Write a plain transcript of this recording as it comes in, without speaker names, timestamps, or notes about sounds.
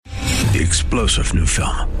The explosive new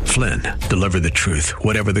film, Flynn, deliver the truth,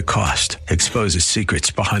 whatever the cost, exposes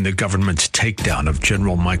secrets behind the government's takedown of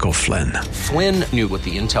General Michael Flynn. Flynn knew what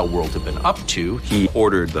the intel world had been up to. He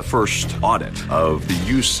ordered the first audit of the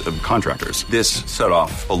use of contractors. This set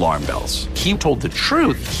off alarm bells. He told the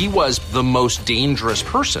truth. He was the most dangerous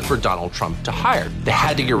person for Donald Trump to hire. They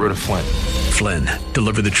had to get rid of Flynn. Flynn,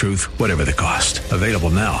 deliver the truth, whatever the cost. Available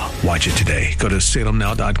now. Watch it today. Go to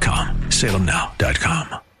salemnow.com.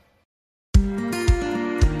 salemnow.com.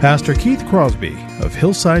 Pastor Keith Crosby of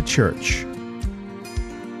Hillside Church.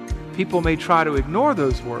 People may try to ignore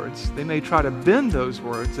those words. They may try to bend those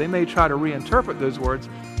words. They may try to reinterpret those words,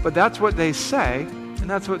 but that's what they say, and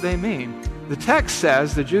that's what they mean. The text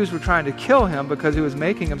says the Jews were trying to kill him because he was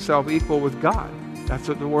making himself equal with God. That's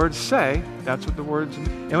what the words say. That's what the words mean.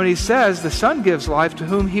 And when he says the Son gives life to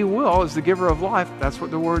whom he will as the giver of life, that's what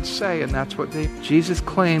the words say, and that's what Jesus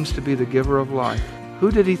claims to be the giver of life. Who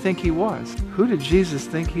did he think he was? Who did Jesus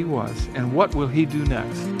think he was? And what will he do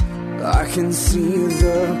next? I can see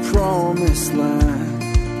the promised land,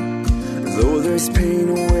 though there's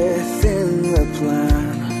pain within the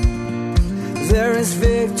plan. There is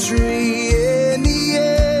victory in the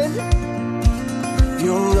end.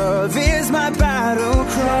 Your love is my battle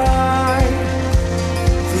cry,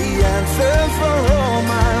 the answer for all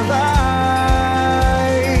my life.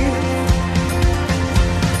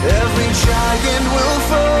 Every giant will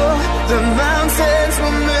fall, the mountains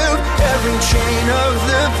will move, every chain of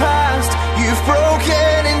the past you've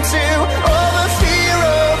broken into. All the fear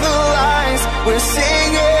of the lies, we're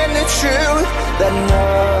singing the truth, that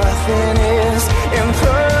nothing is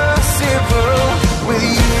impossible with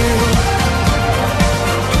you.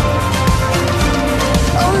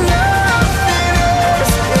 Oh, nothing is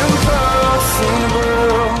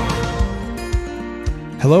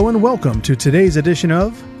impossible. Hello and welcome to today's edition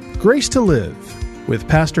of Grace to Live with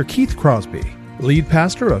Pastor Keith Crosby, lead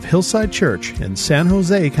pastor of Hillside Church in San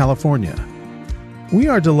Jose, California. We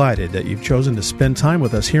are delighted that you've chosen to spend time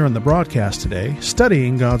with us here on the broadcast today,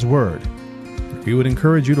 studying God's Word. We would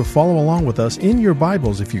encourage you to follow along with us in your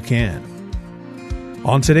Bibles if you can.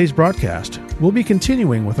 On today's broadcast, we'll be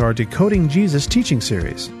continuing with our Decoding Jesus teaching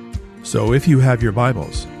series. So if you have your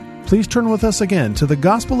Bibles, please turn with us again to the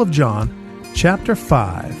Gospel of John, chapter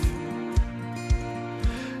 5.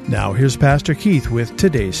 Now here's Pastor Keith with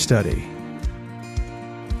today's study.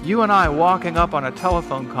 You and I walking up on a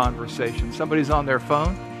telephone conversation, somebody's on their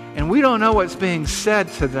phone, and we don't know what's being said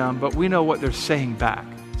to them, but we know what they're saying back.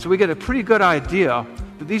 So we get a pretty good idea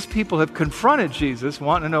that these people have confronted Jesus,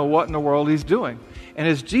 wanting to know what in the world he's doing. And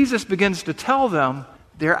as Jesus begins to tell them,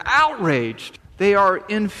 they're outraged. They are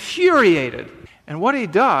infuriated. And what he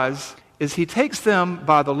does is he takes them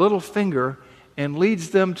by the little finger and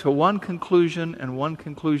leads them to one conclusion and one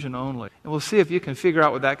conclusion only. And we'll see if you can figure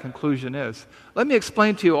out what that conclusion is. Let me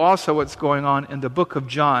explain to you also what's going on in the book of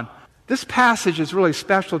John. This passage is really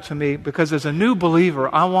special to me because as a new believer,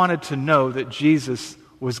 I wanted to know that Jesus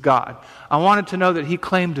was God. I wanted to know that he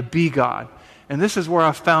claimed to be God. And this is where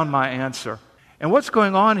I found my answer. And what's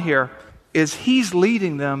going on here is he's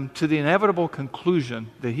leading them to the inevitable conclusion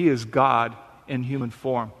that he is God in human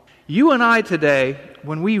form. You and I today,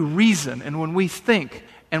 when we reason and when we think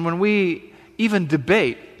and when we even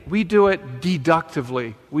debate, we do it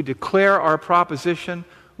deductively. We declare our proposition,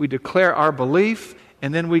 we declare our belief,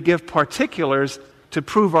 and then we give particulars to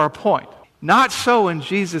prove our point. Not so in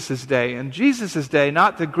Jesus' day. In Jesus' day,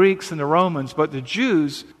 not the Greeks and the Romans, but the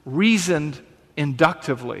Jews reasoned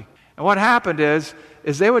inductively. And what happened is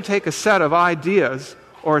they would take a set of ideas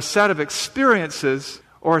or a set of experiences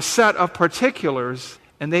or a set of particulars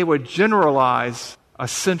and they would generalize a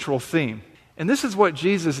central theme. And this is what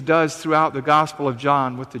Jesus does throughout the Gospel of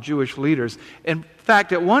John with the Jewish leaders. In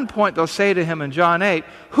fact, at one point they'll say to him in John 8,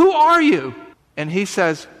 "Who are you?" And he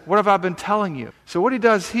says, "What have I been telling you?" So what he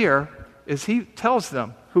does here is he tells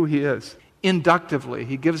them who he is. Inductively,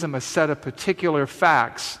 he gives them a set of particular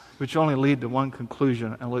facts which only lead to one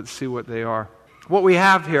conclusion, and let's see what they are. What we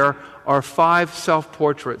have here are 5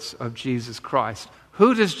 self-portraits of Jesus Christ.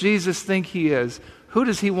 Who does Jesus think he is? Who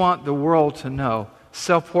does he want the world to know?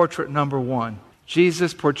 Self-portrait number 1.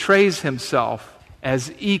 Jesus portrays himself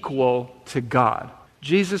as equal to God.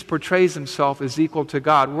 Jesus portrays himself as equal to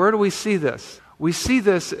God. Where do we see this? We see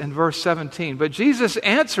this in verse 17. But Jesus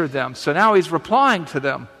answered them. So now he's replying to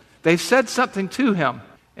them. They said something to him.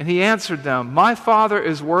 And he answered them, "My Father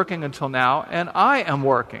is working until now, and I am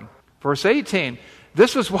working." Verse 18.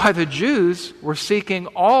 This was why the Jews were seeking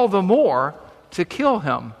all the more to kill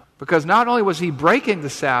him. Because not only was he breaking the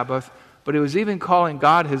Sabbath, but he was even calling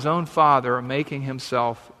God his own Father, making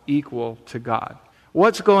himself equal to God.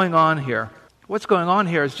 What's going on here? What's going on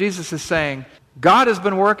here is Jesus is saying, God has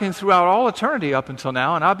been working throughout all eternity up until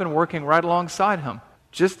now, and I've been working right alongside him.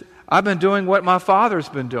 I've been doing what my Father's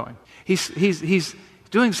been doing. He's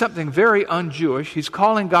doing something very un-Jewish. He's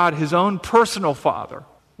calling God his own personal Father,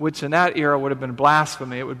 which in that era would have been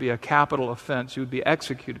blasphemy. It would be a capital offense. You would be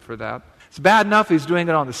executed for that. It's bad enough he's doing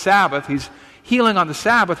it on the Sabbath. He's healing on the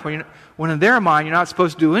Sabbath when in their mind you're not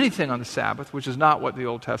supposed to do anything on the Sabbath, which is not what the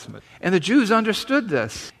Old Testament. And the Jews understood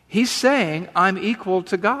this. He's saying, I'm equal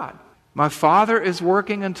to God. My Father is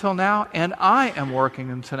working until now, and I am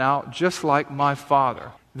working until now, just like my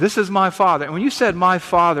Father. This is my Father. And when you said my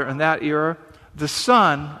Father in that era, the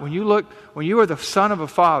Son, when you were the son of a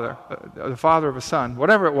father, the father of a son,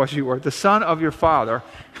 whatever it was you were, the son of your father,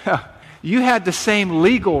 you had the same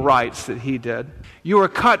legal rights that he did. You were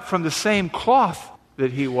cut from the same cloth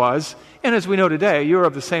that he was. And as we know today, you're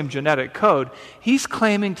of the same genetic code. He's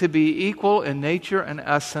claiming to be equal in nature and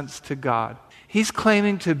essence to God. He's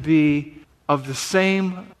claiming to be of the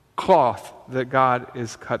same cloth that God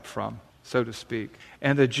is cut from, so to speak.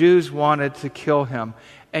 And the Jews wanted to kill him.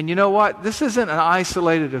 And you know what? This isn't an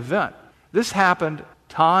isolated event. This happened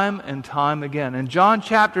time and time again. In John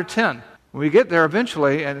chapter 10, when we get there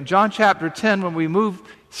eventually, and in John chapter 10, when we move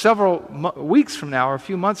several weeks from now or a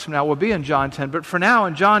few months from now, we'll be in John 10. But for now,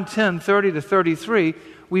 in John 10, 30 to 33,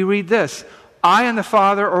 we read this: I and the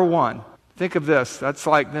Father are one. Think of this. That's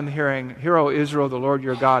like them hearing, Hear, O Israel, the Lord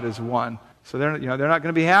your God is one. So they're not going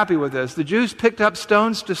to be happy with this. The Jews picked up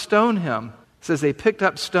stones to stone him. It says they picked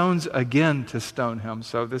up stones again to stone him.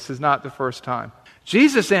 So this is not the first time.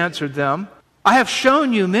 Jesus answered them, I have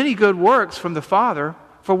shown you many good works from the Father.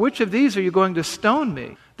 For which of these are you going to stone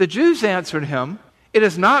me? The Jews answered him, It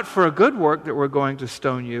is not for a good work that we're going to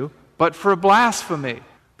stone you, but for blasphemy,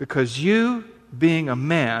 because you, being a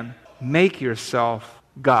man, make yourself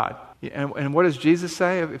God. And what does Jesus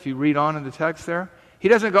say if you read on in the text there? He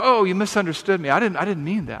doesn't go, oh, you misunderstood me. I didn't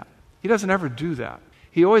mean that. He doesn't ever do that.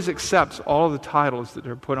 He always accepts all of the titles that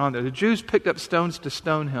are put on there. The Jews picked up stones to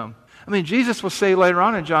stone him. I mean, Jesus will say later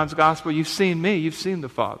on in John's Gospel, you've seen me, you've seen the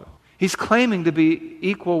Father. He's claiming to be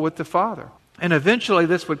equal with the Father. And eventually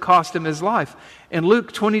this would cost him his life. In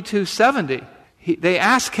Luke 22:70, they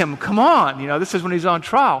ask him, come on, this is when he's on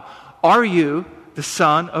trial, are you the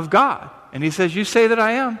Son of God? And he says, you say that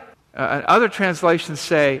I am. Other translations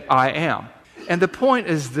say, I am. And the point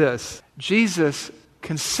is this: Jesus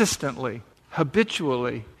consistently,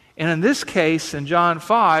 habitually, and in this case, in John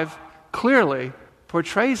 5, clearly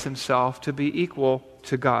portrays himself to be equal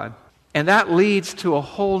to God. And that leads to a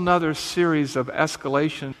whole nother series of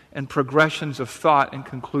escalation and progressions of thought and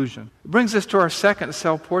conclusion. It brings us to our second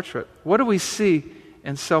self-portrait. What do we see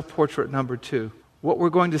in self-portrait number 2? What we're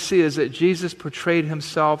going to see is that Jesus portrayed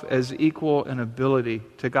himself as equal in ability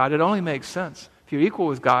to God. It only makes sense. If you're equal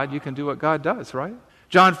with God, you can do what God does, right?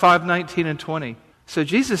 John 5:19 and 20. So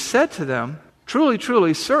Jesus said to them, truly,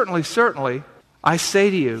 truly, certainly, certainly, I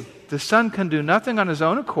say to you, the Son can do nothing on his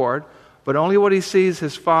own accord, but only what he sees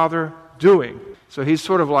his Father doing. So he's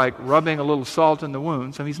sort of like rubbing a little salt in the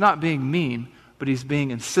wounds. I mean, he's not being mean, but he's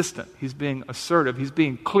being insistent. He's being assertive. He's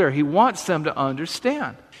being clear. He wants them to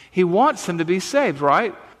understand. He wants them to be saved,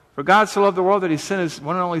 right? For God so loved the world that he sent his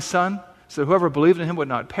one and only Son, so whoever believed in him would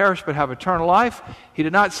not perish but have eternal life. He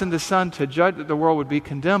did not send the Son to judge that the world would be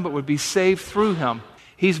condemned, but would be saved through him.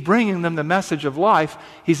 He's bringing them the message of life.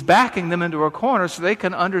 He's backing them into a corner so they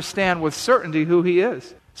can understand with certainty who he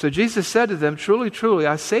is. So Jesus said to them, truly, truly,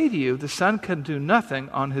 I say to you, the Son can do nothing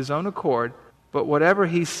on his own accord, but whatever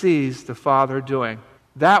he sees the Father doing.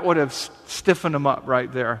 That would have stiffened him up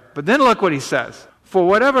right there. But then look what he says. For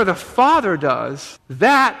whatever the Father does,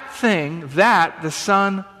 that thing, that the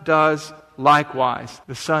Son does likewise.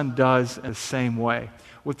 The Son does in the same way,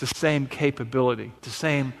 with the same capability, the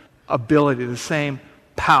same ability, the same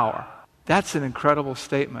power. That's an incredible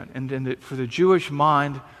statement. And for the Jewish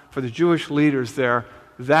mind, for the Jewish leaders there,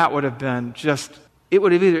 that would have been just,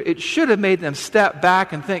 it should have made them step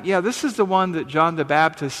back and think, yeah, this is the one that John the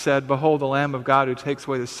Baptist said, behold the Lamb of God who takes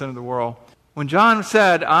away the sin of the world. When John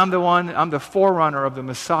said, I'm the forerunner of the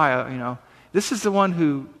Messiah, this is the one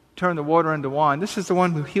who turned the water into wine. This is the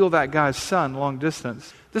one who healed that guy's son long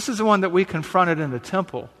distance. This is the one that we confronted in the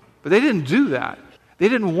temple. But they didn't do that. They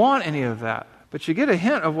didn't want any of that. But you get a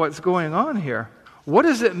hint of what's going on here. What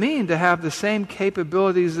does it mean to have the same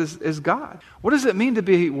capabilities as God? What does it mean to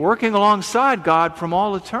be working alongside God from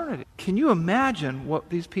all eternity? Can you imagine what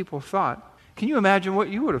these people thought? Can you imagine what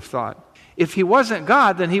you would have thought? If he wasn't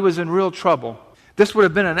God, then he was in real trouble. This would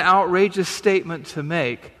have been an outrageous statement to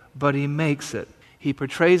make, but he makes it. He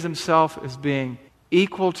portrays himself as being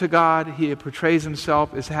equal to God. He portrays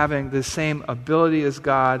himself as having the same ability as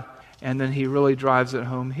God. And then he really drives it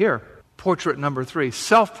home here. Portrait number 3,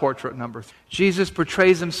 self-portrait number 3. Jesus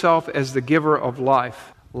portrays himself as the giver of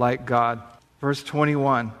life, like God. Verse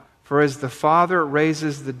 21, for as the Father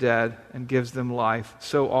raises the dead and gives them life,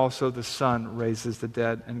 so also the Son raises the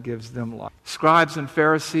dead and gives them life. Scribes and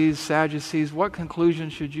Pharisees, Sadducees, what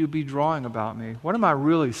conclusion should you be drawing about me? What am I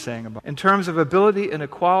really saying about me? In terms of ability and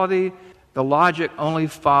equality, the logic only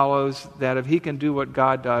follows that if he can do what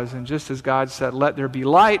God does, and just as God said, let there be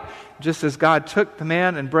light, just as God took the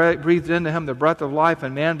man and breathed into him the breath of life,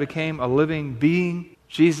 and man became a living being,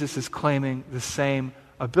 Jesus is claiming the same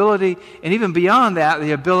ability, and even beyond that,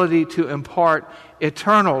 the ability to impart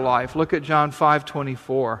eternal life. Look at John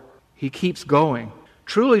 5:24. He keeps going.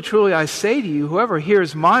 Truly, truly, I say to you, whoever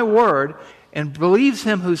hears my word and believes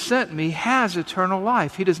him who sent me has eternal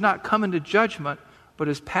life. He does not come into judgment, but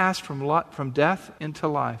is passed from death into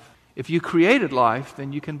life. If you created life,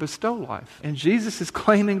 then you can bestow life. And Jesus is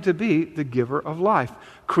claiming to be the giver of life.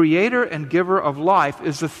 Creator and giver of life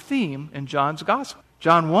is the theme in John's gospel.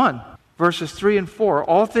 John 1. Verses 3 and 4,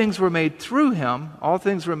 all things were made through him, all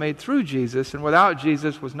things were made through Jesus, and without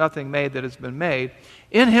Jesus was nothing made that has been made.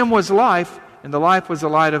 In him was life, and the life was the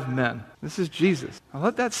light of men. This is Jesus. Now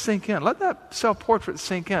let that sink in. Let that self-portrait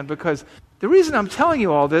sink in, because the reason I'm telling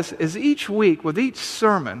you all this is each week, with each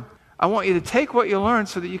sermon, I want you to take what you learn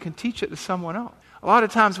so that you can teach it to someone else. A lot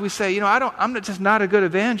of times we say, I'm just not a good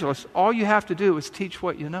evangelist. All you have to do is teach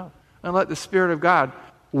what you know, and let the Spirit of God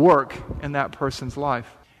work in that person's life.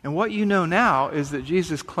 And what you know now is that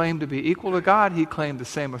Jesus claimed to be equal to God. He claimed the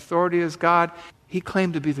same authority as God. He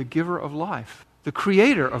claimed to be the giver of life, the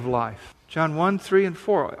creator of life. John 1, 3, and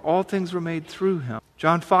 4, all things were made through him.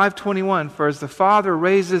 John 5:21, for as the Father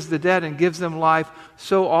raises the dead and gives them life,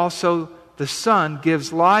 so also the Son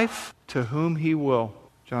gives life to whom he will.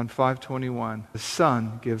 John 5:21, the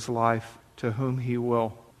Son gives life to whom he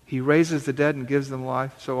will. He raises the dead and gives them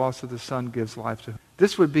life, so also the Son gives life to him.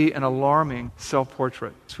 This would be an alarming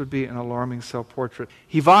self-portrait. This would be an alarming self-portrait.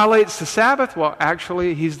 He violates the Sabbath. Well,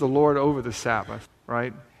 actually, he's the Lord over the Sabbath,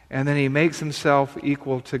 right? And then he makes himself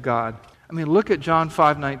equal to God. I mean, look at John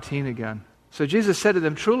 5:19 again. So Jesus said to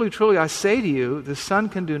them, truly, truly, I say to you, the Son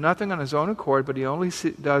can do nothing on his own accord, but he only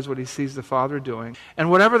does what he sees the Father doing. And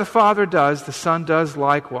whatever the Father does, the Son does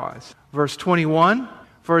likewise. Verse 21,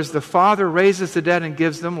 for as the Father raises the dead and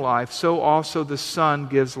gives them life, so also the Son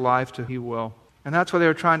gives life to whom he will. And that's why they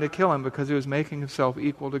were trying to kill him, because he was making himself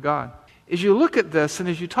equal to God. As you look at this and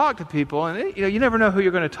as you talk to people, and you never know who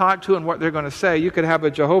you're going to talk to and what they're going to say. You could have a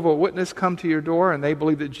Jehovah's Witness come to your door and they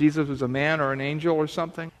believe that Jesus was a man or an angel or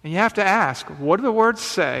something. And you have to ask, what do the words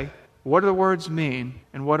say? What do the words mean?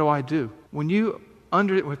 And what do I do? When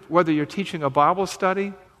whether you're teaching a Bible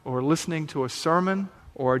study or listening to a sermon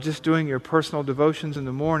or just doing your personal devotions in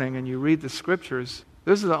the morning and you read the Scriptures,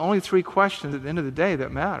 those are the only 3 questions at the end of the day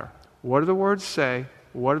that matter. What do the words say?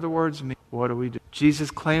 What do the words mean? What do we do? Jesus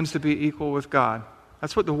claims to be equal with God.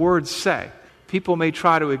 That's what the words say. People may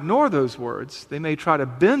try to ignore those words. They may try to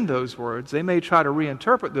bend those words. They may try to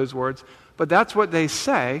reinterpret those words. But that's what they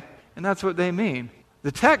say, and that's what they mean.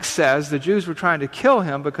 The text says the Jews were trying to kill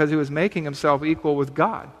him because he was making himself equal with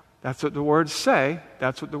God. That's what the words say.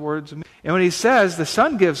 That's what the words mean. And when he says the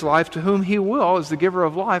Son gives life to whom he will, as the giver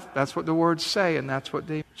of life, that's what the words say, and that's what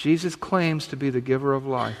they... Jesus claims to be the giver of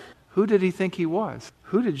life. Who did he think he was?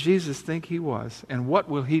 Who did Jesus think he was? And what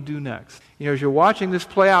will he do next? As you're watching this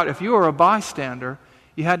play out, if you were a bystander,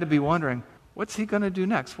 you had to be wondering, what's he going to do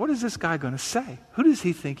next? What is this guy going to say? Who does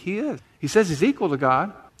he think he is? He says he's equal to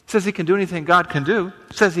God. He says he can do anything God can do.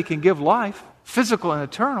 He says he can give life, physical and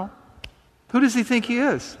eternal. Who does he think he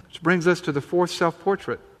is? Which brings us to the 4th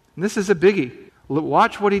self-portrait. And this is a biggie.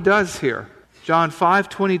 Watch what he does here. John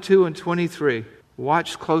 5:22 and 23.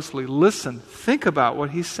 Watch closely, listen, think about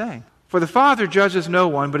what he's saying. For the Father judges no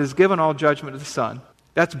one, but has given all judgment to the Son.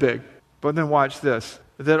 That's big. But then watch this.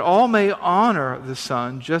 That all may honor the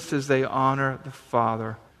Son just as they honor the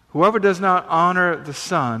Father. Whoever does not honor the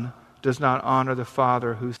Son does not honor the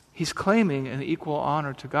Father. He's claiming an equal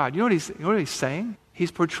honor to God. You know what he's saying?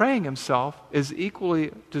 He's portraying himself as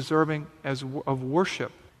equally deserving of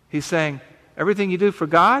worship. He's saying, everything you do for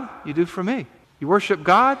God, you do for me. You worship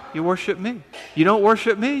God, you worship me. You don't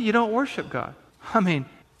worship me, you don't worship God. I mean,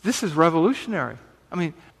 this is revolutionary. I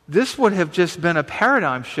mean, this would have just been a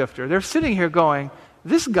paradigm shifter. They're sitting here going,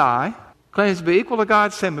 this guy claims to be equal to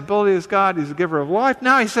God, same ability as God, he's a giver of life.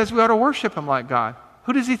 Now he says we ought to worship him like God.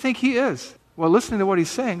 Who does he think he is? Well, listening to what he's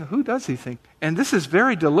saying, who does he think? And this is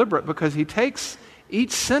very deliberate because he takes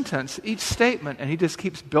each sentence, each statement, and he just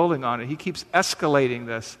keeps building on it. He keeps escalating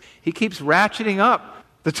this. He keeps ratcheting up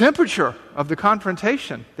the temperature of the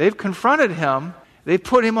confrontation. They've confronted him, They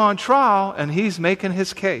put him on trial, and he's making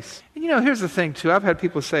his case. And here's the thing, too. I've had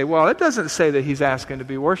people say, well, it doesn't say that he's asking to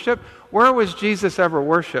be worshipped. Where was Jesus ever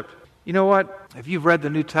worshipped? You know what? If you've read the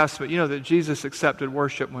New Testament, you know that Jesus accepted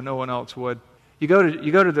worship when no one else would. You go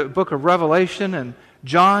to the book of Revelation, and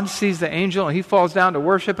John sees the angel, and he falls down to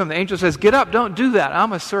worship him. The angel says, get up, don't do that.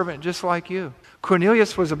 I'm a servant just like you.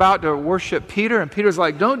 Cornelius was about to worship Peter, and Peter's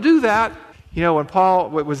like, don't do that. When Paul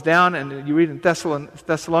was down, and you read in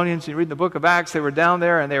Thessalonians, you read in the book of Acts, they were down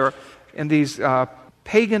there, and these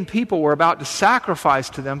pagan people were about to sacrifice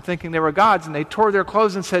to them, thinking they were gods, and they tore their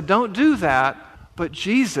clothes and said, don't do that. But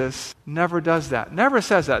Jesus never does that, never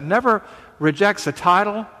says that, never rejects a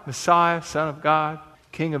title, Messiah, Son of God,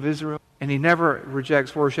 King of Israel, and he never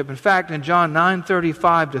rejects worship. In fact, in John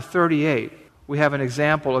 9:35-38, we have an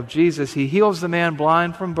example of Jesus. He heals the man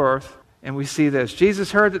blind from birth, and we see this.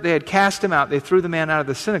 Jesus heard that they had cast him out. They threw the man out of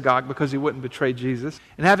the synagogue because he wouldn't betray Jesus.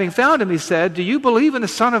 And having found him, he said, do you believe in the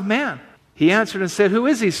Son of Man? He answered and said, who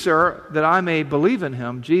is he, sir, that I may believe in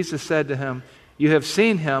him? Jesus said to him, you have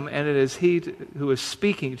seen him, and it is he who is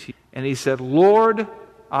speaking to you. And he said, Lord,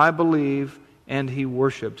 I believe, and he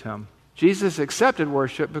worshipped him. Jesus accepted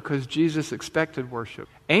worship because Jesus expected worship.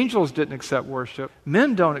 Angels didn't accept worship.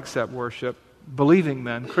 Men don't accept worship. Believing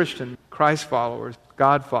men, Christian, Christ followers,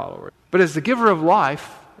 God followers. But as the giver of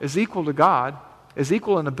life, as equal to God, as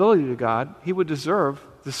equal in ability to God, he would deserve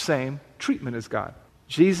the same treatment as God.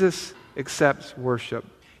 Jesus accepts worship.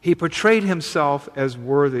 He portrayed himself as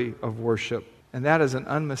worthy of worship. And that is an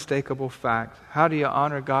unmistakable fact. How do you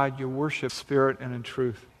honor God? You worship spirit and in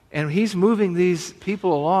truth. And he's moving these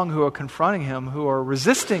people along who are confronting him, who are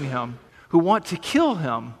resisting him, who want to kill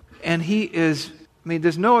him. And he is,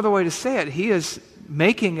 there's no other way to say it. He is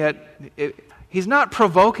making he's not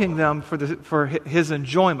provoking them for his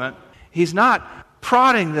enjoyment. He's not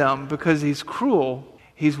prodding them because he's cruel.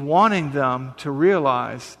 He's wanting them to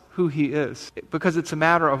realize who he is. Because it's a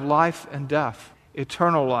matter of life and death.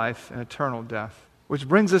 Eternal life and eternal death. Which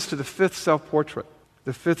brings us to the fifth self-portrait.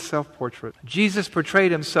 The fifth self-portrait. Jesus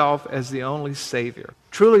portrayed himself as the only Savior.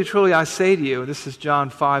 Truly, truly, I say to you, this is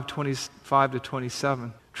John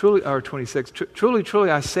 5:25-27. Truly, 26. Truly,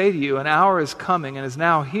 truly, I say to you, an hour is coming and is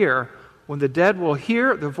now here when the dead will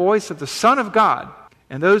hear the voice of the Son of God,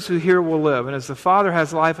 and those who hear will live. And as the Father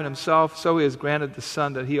has life in himself, so he has granted the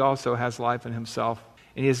Son that he also has life in himself.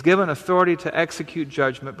 And he has given authority to execute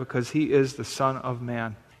judgment because he is the Son of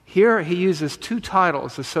Man. Here he uses two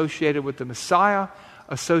titles associated with the Messiah,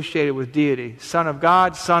 associated with deity. Son of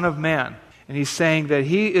God, Son of Man. And he's saying that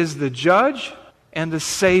he is the judge and the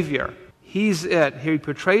Savior. He's it. He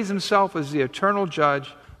portrays himself as the eternal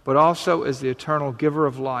judge, but also as the eternal giver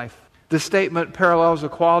of life. This statement parallels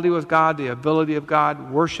equality with God, the ability of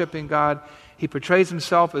God, worshiping God. He portrays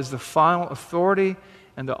himself as the final authority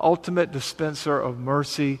and the ultimate dispenser of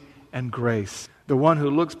mercy and grace. The one who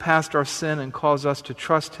looks past our sin and calls us to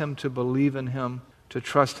trust him, to believe in him, to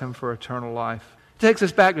trust him for eternal life. It takes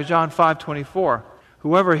us back to John 5:24.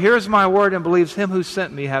 Whoever hears my word and believes him who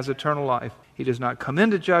sent me has eternal life. He does not come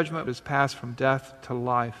into judgment, but is passed from death to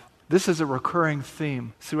life. This is a recurring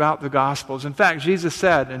theme throughout the Gospels. In fact, Jesus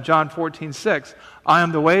said in John 14:6, I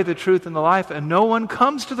am the way, the truth, and the life, and no one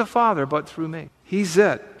comes to the Father but through me. He's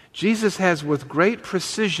it. Jesus has with great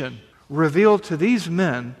precision revealed to these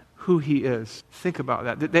men who he is. Think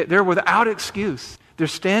about that. They're without excuse. They're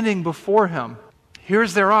standing before him.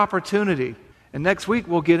 Here's their opportunity. And next week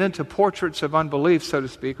we'll get into portraits of unbelief, so to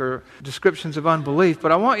speak, or descriptions of unbelief.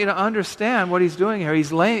 But I want you to understand what he's doing here.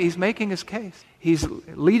 He's making his case. He's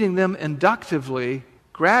leading them inductively,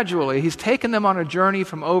 gradually. He's taken them on a journey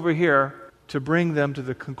from over here to bring them to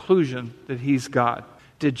the conclusion that he's God.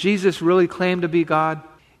 Did Jesus really claim to be God?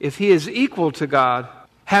 If he is equal to God,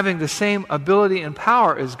 having the same ability and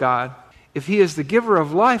power as God, if he is the giver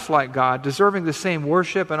of life like God, deserving the same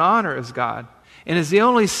worship and honor as God, and is the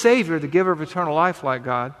only Savior, the giver of eternal life like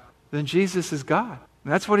God, then Jesus is God.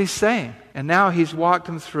 And that's what he's saying. And now he's walked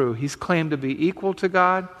them through. He's claimed to be equal to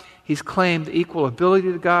God. He's claimed equal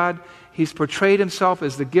ability to God. He's portrayed himself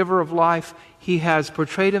as the giver of life. He has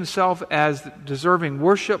portrayed himself as deserving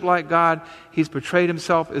worship like God. He's portrayed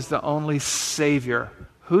himself as the only Savior.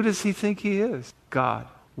 Who does he think he is? God.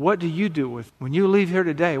 What do you do with it? When you leave here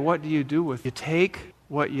today, what do you do with it? You take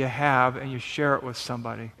what you have and you share it with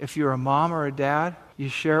somebody. If you're a mom or a dad, you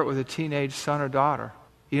share it with a teenage son or daughter.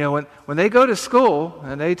 You know, when they go to school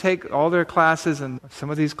and they take all their classes, and some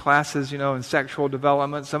of these classes, in sexual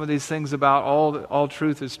development, some of these things about all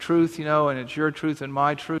truth is truth, and it's your truth and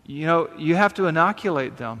my truth, you have to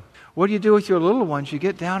inoculate them. What do you do with your little ones? You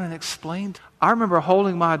get down and explain. I remember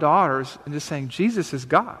holding my daughters and just saying, Jesus is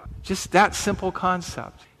God. Just that simple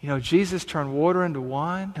concept. Jesus turned water into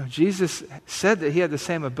wine. Jesus said that he had the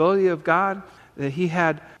same ability of God, that he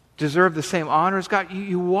had deserved the same honor as God.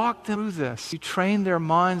 You walk them through this. You train their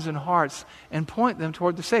minds and hearts and point them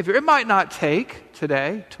toward the Savior. It might not take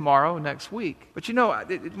today, tomorrow, next week. But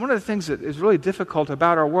one of the things that is really difficult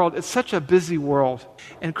about our world, it's such a busy world.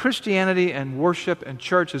 And Christianity and worship and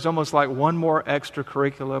church is almost like one more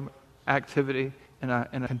extracurricular activity in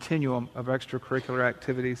a continuum of extracurricular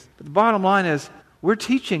activities. But the bottom line is, we're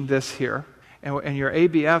teaching this here, and your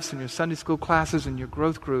ABFs and your Sunday school classes and your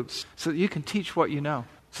growth groups, so that you can teach what you know,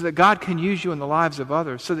 so that God can use you in the lives of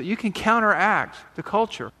others, so that you can counteract the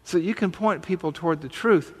culture, so that you can point people toward the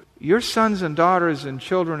truth. Your sons and daughters and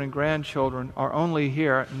children and grandchildren are only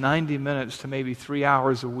here 90 minutes to maybe 3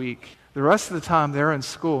 hours a week. The rest of the time they're in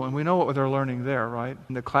school, and we know what they're learning there, right?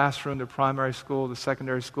 In the classroom, the primary school, the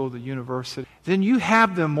secondary school, the university. Then you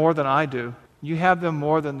have them more than I do. You have them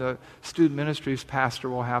more than the student ministries pastor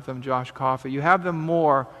will have them, Josh Coffey. You have them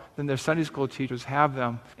more than their Sunday school teachers have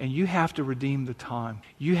them. And you have to redeem the time.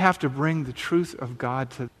 You have to bring the truth of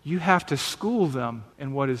God to them. You have to school them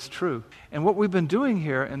in what is true. And what we've been doing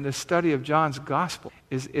here in this study of John's gospel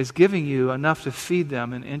is giving you enough to feed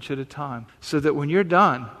them an inch at a time. So that when you're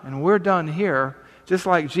done, and we're done here, just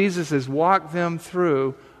like Jesus has walked them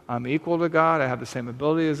through, I'm equal to God, I have the same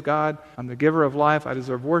ability as God, I'm the giver of life, I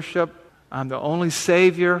deserve worship, I'm the only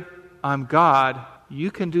Savior, I'm God.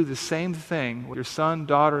 You can do the same thing with your son,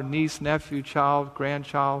 daughter, niece, nephew, child,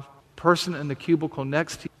 grandchild, person in the cubicle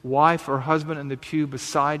next to you, wife or husband in the pew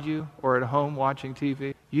beside you, or at home watching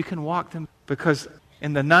TV. You can walk them, because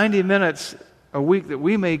in the 90 minutes a week that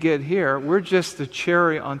we may get here, we're just the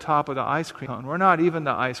cherry on top of the ice cream cone. We're not even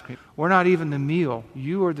the ice cream. We're not even the meal.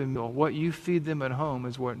 You are the meal. What you feed them at home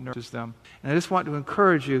is what nourishes them. And I just want to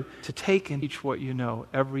encourage you to take and teach what you know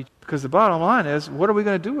because the bottom line is, what are we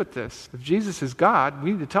going to do with this? If Jesus is God,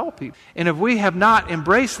 we need to tell people. And if we have not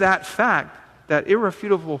embraced that fact, that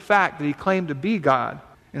irrefutable fact that he claimed to be God,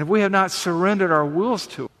 and if we have not surrendered our wills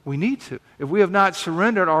to it, we need to. If we have not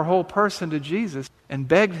surrendered our whole person to Jesus and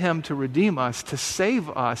begged him to redeem us, to save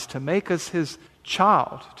us, to make us his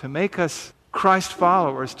child, to make us Christ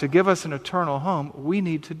followers, to give us an eternal home, we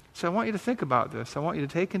need to. So I want you to think about this. I want you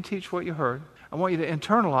to take and teach what you heard. I want you to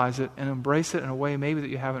internalize it and embrace it in a way maybe that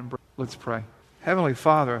you haven't embraced. Let's pray. Heavenly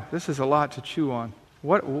Father, this is a lot to chew on.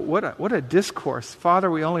 What a discourse. Father,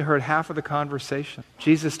 we only heard half of the conversation.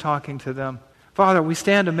 Jesus talking to them. Father, we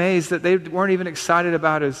stand amazed that they weren't even excited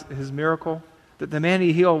about his miracle, that the man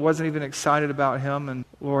he healed wasn't even excited about him. And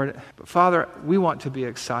Lord, but Father, we want to be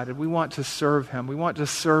excited. We want to serve him. We want to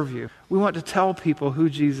serve you. We want to tell people who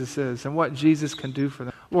Jesus is and what Jesus can do for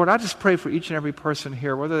them. Lord, I just pray for each and every person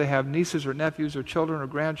here, whether they have nieces or nephews or children or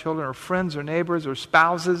grandchildren or friends or neighbors or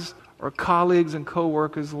spouses or colleagues and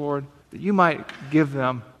co-workers, Lord, that you might give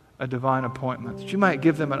them a divine appointment, that you might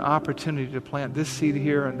give them an opportunity to plant this seed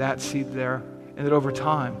here and that seed there. And that over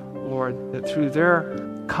time, Lord, that through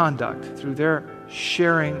their conduct, through their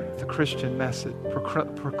sharing the Christian message,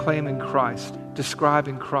 proclaiming Christ,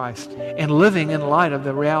 describing Christ, and living in light of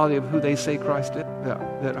the reality of who they say Christ is,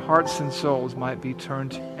 that hearts and souls might be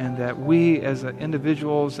turned to, and that we as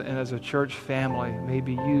individuals and as a church family may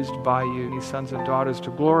be used by you, these sons and daughters,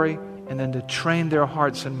 to glory, and then to train their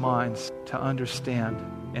hearts and minds to understand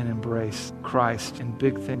and embrace Christ in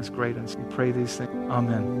big things, great and we pray these things.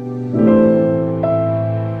 Amen.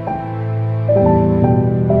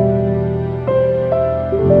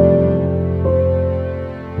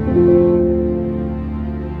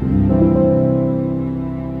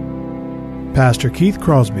 Pastor Keith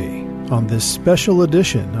Crosby on this special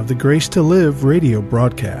edition of the Grace to Live radio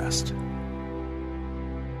broadcast.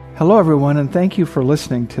 Hello, everyone, and thank you for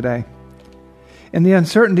listening today. In the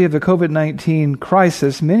uncertainty of the COVID-19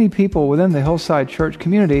 crisis, many people within the Hillside Church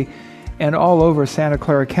community and all over Santa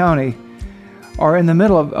Clara County are in the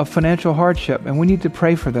middle of financial hardship, and we need to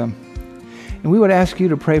pray for them. And we would ask you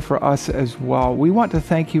to pray for us as well. We want to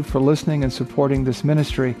thank you for listening and supporting this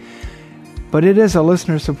ministry, but it is a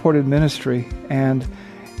listener-supported ministry, and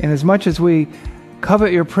as much as we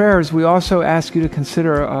covet your prayers, we also ask you to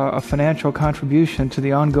consider a financial contribution to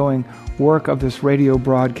the ongoing work of this radio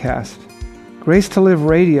broadcast. Grace to Live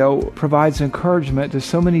Radio provides encouragement to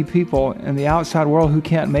so many people in the outside world who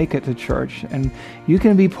can't make it to church. And you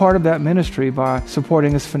can be part of that ministry by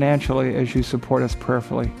supporting us financially as you support us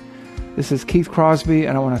prayerfully. This is Keith Crosby,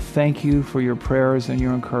 and I want to thank you for your prayers and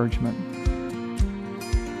your encouragement.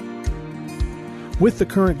 With the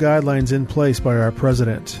current guidelines in place by our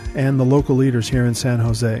president and the local leaders here in San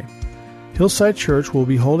Jose, Hillside Church will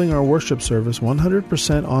be holding our worship service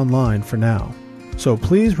 100% online for now. So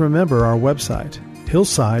please remember our website,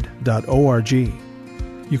 hillside.org.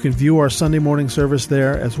 You can view our Sunday morning service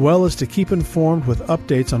there, as well as to keep informed with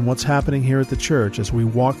updates on what's happening here at the church as we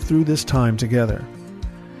walk through this time together.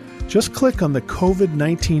 Just click on the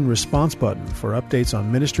COVID-19 response button for updates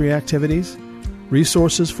on ministry activities,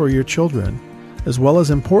 resources for your children, as well as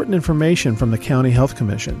important information from the County Health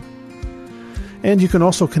Commission. And you can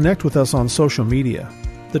also connect with us on social media,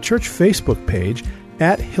 the church Facebook page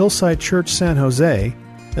at Hillside Church San Jose,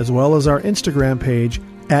 as well as our Instagram page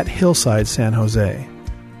at Hillside San Jose.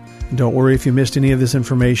 And don't worry if you missed any of this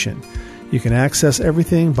information. You can access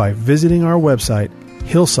everything by visiting our website,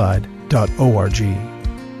 hillside.org.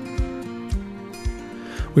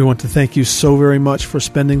 We want to thank you so very much for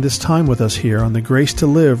spending this time with us here on the Grace to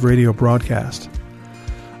Live radio broadcast.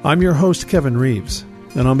 I'm your host, Kevin Reeves,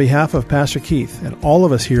 and on behalf of Pastor Keith and all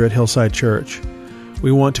of us here at Hillside Church,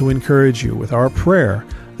 we want to encourage you with our prayer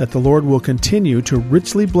that the Lord will continue to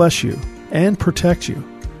richly bless you and protect you.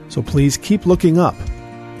 So please keep looking up,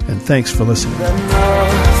 and thanks for listening.